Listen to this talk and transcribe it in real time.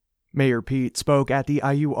Mayor Pete spoke at the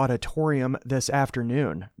IU Auditorium this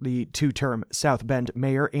afternoon. The two-term South Bend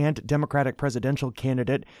mayor and Democratic presidential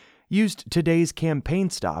candidate used today's campaign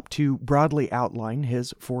stop to broadly outline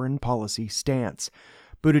his foreign policy stance.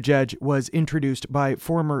 Buttigieg was introduced by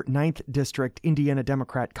former 9th District Indiana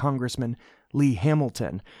Democrat Congressman Lee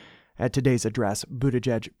Hamilton. At today's address,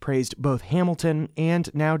 Buttigieg praised both Hamilton and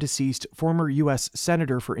now deceased former U.S.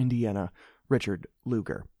 Senator for Indiana, Richard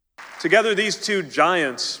Lugar. Together, these two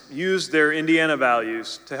giants used their Indiana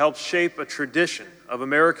values to help shape a tradition of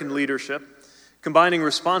American leadership, combining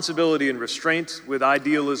responsibility and restraint with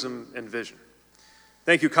idealism and vision.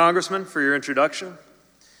 Thank you, Congressman, for your introduction.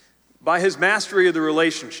 By his mastery of the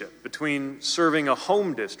relationship between serving a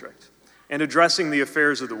home district and addressing the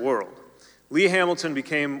affairs of the world, Lee Hamilton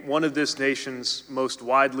became one of this nation's most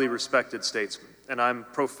widely respected statesmen, and I'm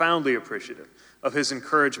profoundly appreciative of his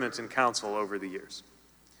encouragement and counsel over the years.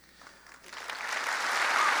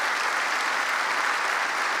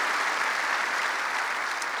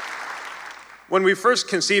 When we first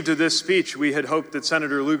conceived of this speech, we had hoped that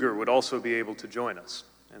Senator Lugar would also be able to join us,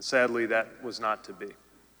 and sadly that was not to be.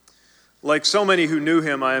 Like so many who knew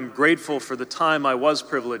him, I am grateful for the time I was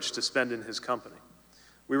privileged to spend in his company.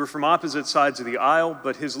 We were from opposite sides of the aisle,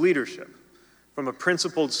 but his leadership, from a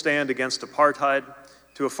principled stand against apartheid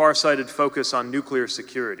to a far-sighted focus on nuclear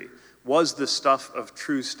security, was the stuff of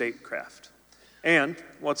true statecraft. And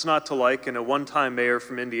what's not to like in a one-time mayor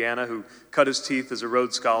from Indiana who cut his teeth as a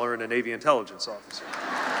Rhodes Scholar and a Navy intelligence officer?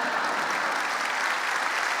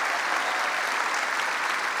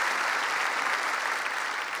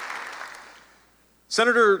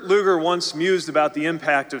 Senator Lugar once mused about the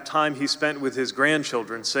impact of time he spent with his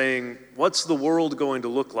grandchildren, saying, "What's the world going to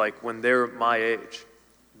look like when they're my age?"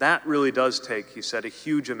 That really does take, he said, a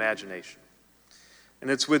huge imagination. And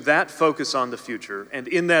it's with that focus on the future and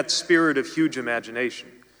in that spirit of huge imagination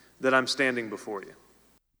that I'm standing before you.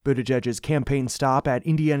 Buttigieg's campaign stop at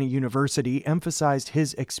Indiana University emphasized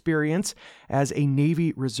his experience as a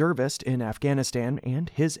Navy reservist in Afghanistan and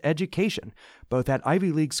his education, both at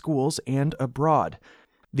Ivy League schools and abroad.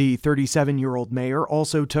 The 37-year-old mayor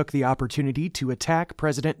also took the opportunity to attack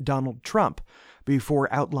President Donald Trump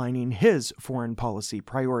before outlining his foreign policy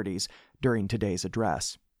priorities during today's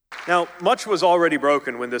address. Now, much was already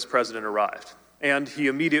broken when this president arrived, and he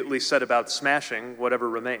immediately set about smashing whatever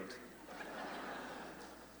remained.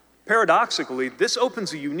 Paradoxically, this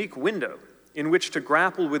opens a unique window in which to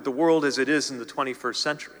grapple with the world as it is in the 21st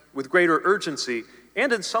century, with greater urgency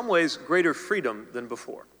and, in some ways, greater freedom than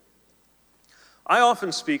before. I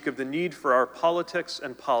often speak of the need for our politics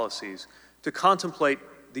and policies to contemplate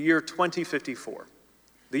the year 2054,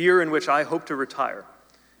 the year in which I hope to retire,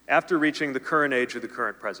 after reaching the current age of the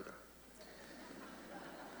current president.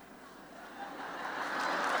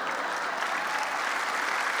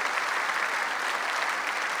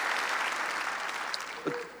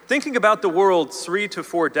 But thinking about the world 3 to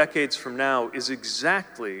 4 decades from now is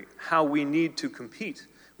exactly how we need to compete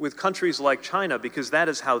with countries like China, because that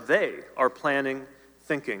is how they are planning,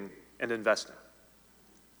 thinking, and investing.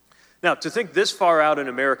 Now, to think this far out in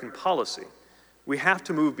American policy, we have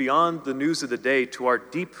to move beyond the news of the day to our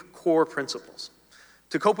deep core principles.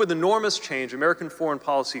 To cope with enormous change, American foreign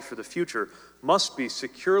policy for the future must be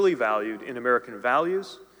securely valued in American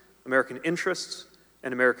values, American interests,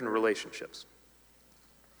 and American relationships.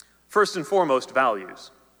 First and foremost, values.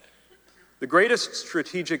 The greatest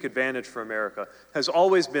strategic advantage for America has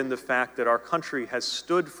always been the fact that our country has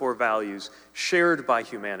stood for values shared by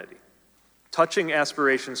humanity, touching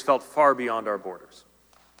aspirations felt far beyond our borders.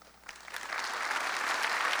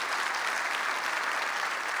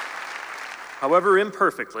 However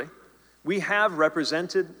imperfectly, we have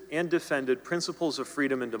represented and defended principles of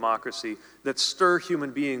freedom and democracy that stir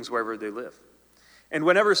human beings wherever they live. And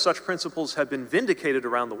whenever such principles have been vindicated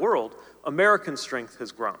around the world, American strength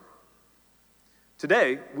has grown.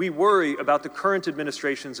 Today, we worry about the current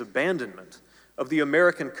administration's abandonment of the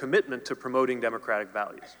American commitment to promoting democratic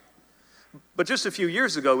values. But just a few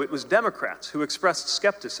years ago, it was Democrats who expressed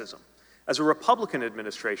skepticism as a Republican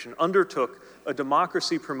administration undertook a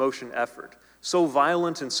democracy promotion effort so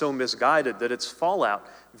violent and so misguided that its fallout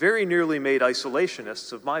very nearly made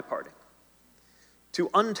isolationists of my party.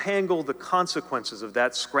 To untangle the consequences of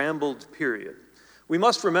that scrambled period, we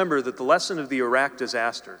must remember that the lesson of the Iraq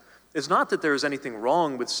disaster is not that there is anything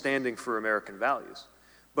wrong with standing for American values,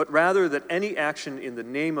 but rather that any action in the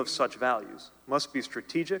name of such values must be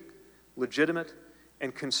strategic, legitimate,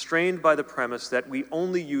 and constrained by the premise that we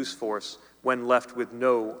only use force when left with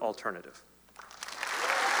no alternative.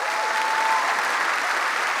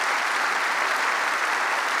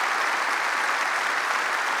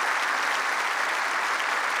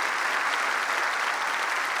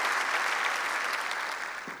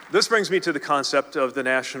 This brings me to the concept of the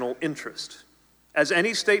national interest. As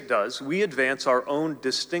any state does, we advance our own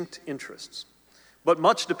distinct interests. But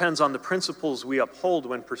much depends on the principles we uphold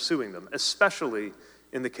when pursuing them, especially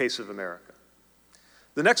in the case of America.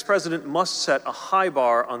 The next president must set a high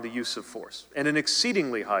bar on the use of force, and an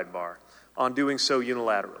exceedingly high bar on doing so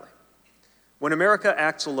unilaterally. When America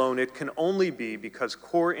acts alone, it can only be because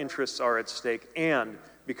core interests are at stake and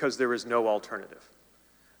because there is no alternative.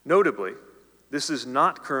 Notably, this is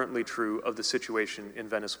not currently true of the situation in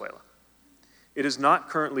Venezuela. It is not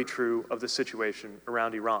currently true of the situation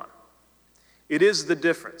around Iran. It is the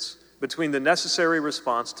difference between the necessary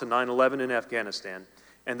response to 9/11 in Afghanistan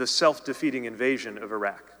and the self-defeating invasion of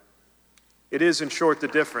Iraq. It is, in short, the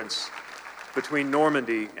difference between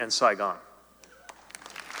Normandy and Saigon.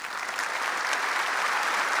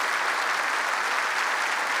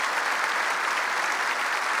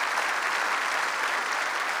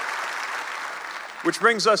 Which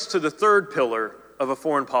brings us to the third pillar of a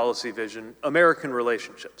foreign policy vision, American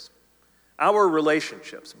relationships. Our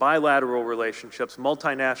relationships, bilateral relationships,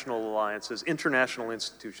 multinational alliances, international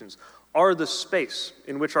institutions, are the space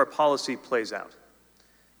in which our policy plays out.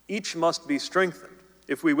 Each must be strengthened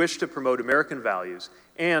if we wish to promote American values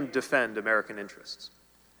and defend American interests.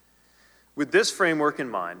 With this framework in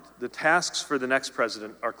mind, the tasks for the next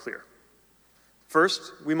president are clear.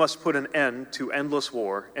 First, we must put an end to endless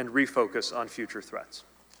war and refocus on future threats.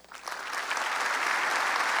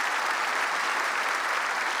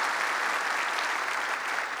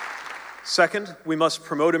 Second, we must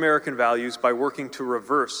promote American values by working to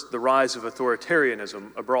reverse the rise of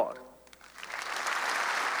authoritarianism abroad.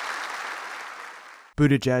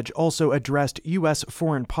 Buttigieg also addressed U.S.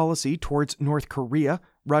 foreign policy towards North Korea,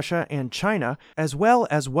 Russia, and China, as well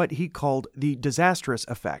as what he called the disastrous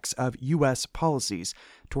effects of U.S. policies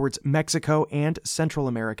towards Mexico and Central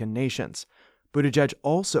American nations. Buttigieg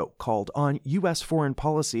also called on U.S. foreign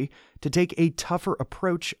policy to take a tougher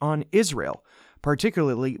approach on Israel,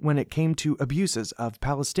 particularly when it came to abuses of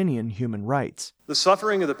Palestinian human rights. The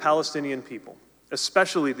suffering of the Palestinian people,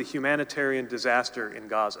 especially the humanitarian disaster in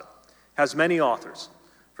Gaza, has many authors,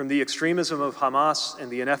 from the extremism of Hamas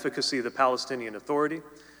and the inefficacy of the Palestinian Authority,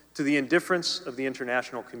 to the indifference of the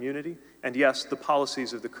international community, and yes, the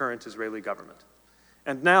policies of the current Israeli government.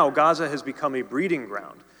 And now Gaza has become a breeding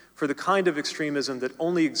ground for the kind of extremism that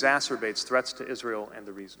only exacerbates threats to Israel and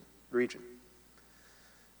the region.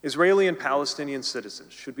 Israeli and Palestinian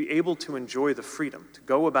citizens should be able to enjoy the freedom to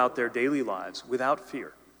go about their daily lives without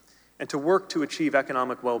fear and to work to achieve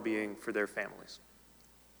economic well-being for their families.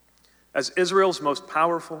 As Israel's most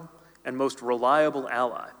powerful and most reliable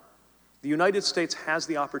ally, the United States has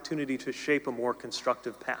the opportunity to shape a more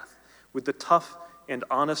constructive path with the tough and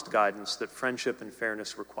honest guidance that friendship and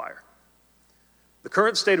fairness require. The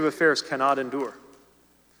current state of affairs cannot endure.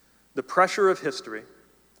 The pressure of history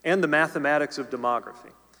and the mathematics of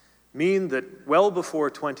demography mean that well before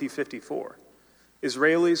 2054,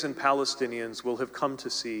 Israelis and Palestinians will have come to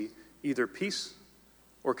see either peace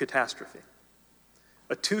or catastrophe.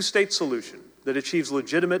 A two-state solution that achieves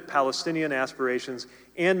legitimate Palestinian aspirations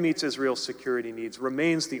and meets Israel's security needs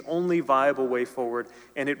remains the only viable way forward,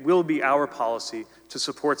 and it will be our policy to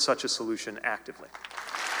support such a solution actively.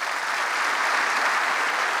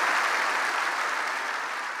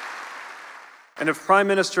 And if Prime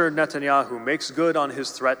Minister Netanyahu makes good on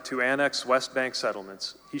his threat to annex West Bank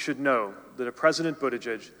settlements, he should know that a President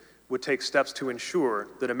Buttigieg would take steps to ensure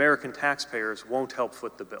that American taxpayers won't help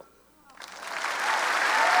foot the bill.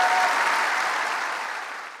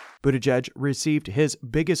 Buttigieg received his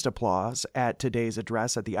biggest applause at today's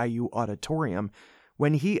address at the IU Auditorium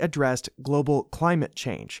when he addressed global climate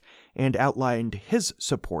change and outlined his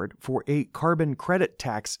support for a carbon credit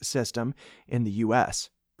tax system in the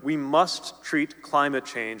U.S. We must treat climate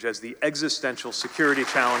change as the existential security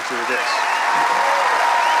challenge that it is.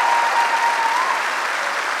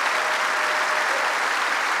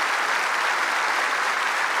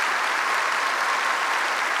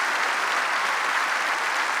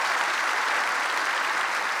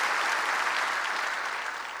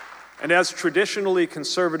 And as traditionally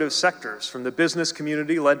conservative sectors, from the business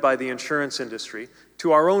community led by the insurance industry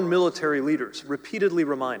to our own military leaders, repeatedly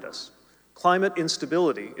remind us, climate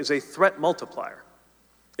instability is a threat multiplier.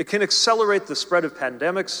 It can accelerate the spread of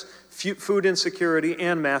pandemics, food insecurity,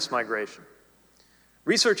 and mass migration.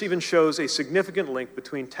 Research even shows a significant link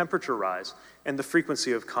between temperature rise and the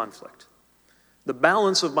frequency of conflict. The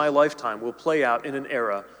balance of my lifetime will play out in an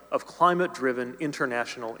era of climate-driven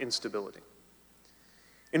international instability.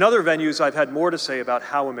 In other venues, I've had more to say about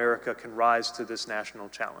how America can rise to this national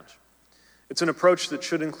challenge. It's an approach that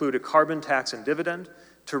should include a carbon tax and dividend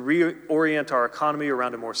to reorient our economy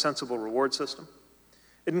around a more sensible reward system.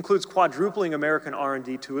 It includes quadrupling American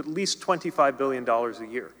R&D to at least $25 billion a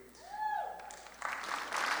year.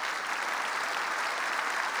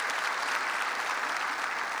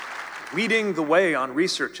 Leading the way on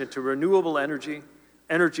research into renewable energy,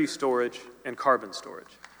 energy storage, and carbon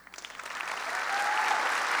storage.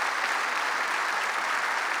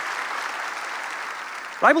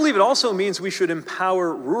 I believe it also means we should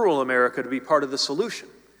empower rural America to be part of the solution,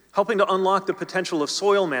 helping to unlock the potential of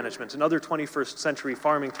soil management and other 21st century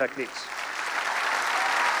farming techniques.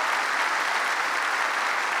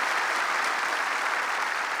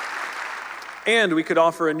 And we could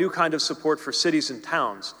offer a new kind of support for cities and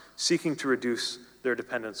towns seeking to reduce their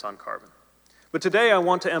dependence on carbon. But today I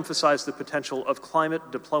want to emphasize the potential of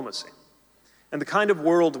climate diplomacy and the kind of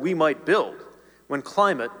world we might build when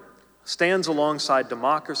climate stands alongside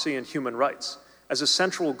democracy and human rights as a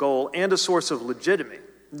central goal and a source of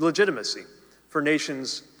legitimacy for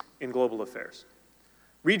nations in global affairs.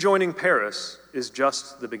 Rejoining Paris is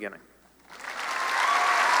just the beginning.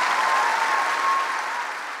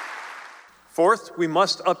 Fourth, we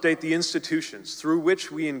must update the institutions through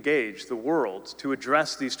which we engage the world to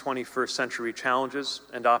address these 21st century challenges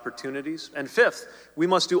and opportunities. And fifth, we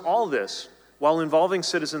must do all this while involving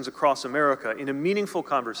citizens across America in a meaningful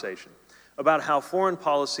conversation about how foreign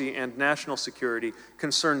policy and national security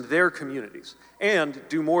concern their communities, and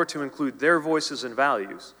do more to include their voices and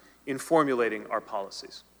values in formulating our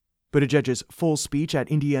policies. Buttigieg's full speech at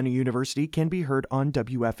Indiana University can be heard on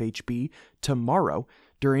WFHB tomorrow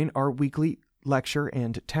during our weekly lecture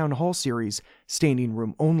and town hall series, Standing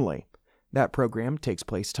Room Only. That program takes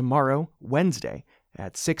place tomorrow, Wednesday,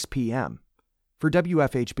 at 6 p.m. For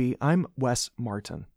WFHB, I'm Wes Martin.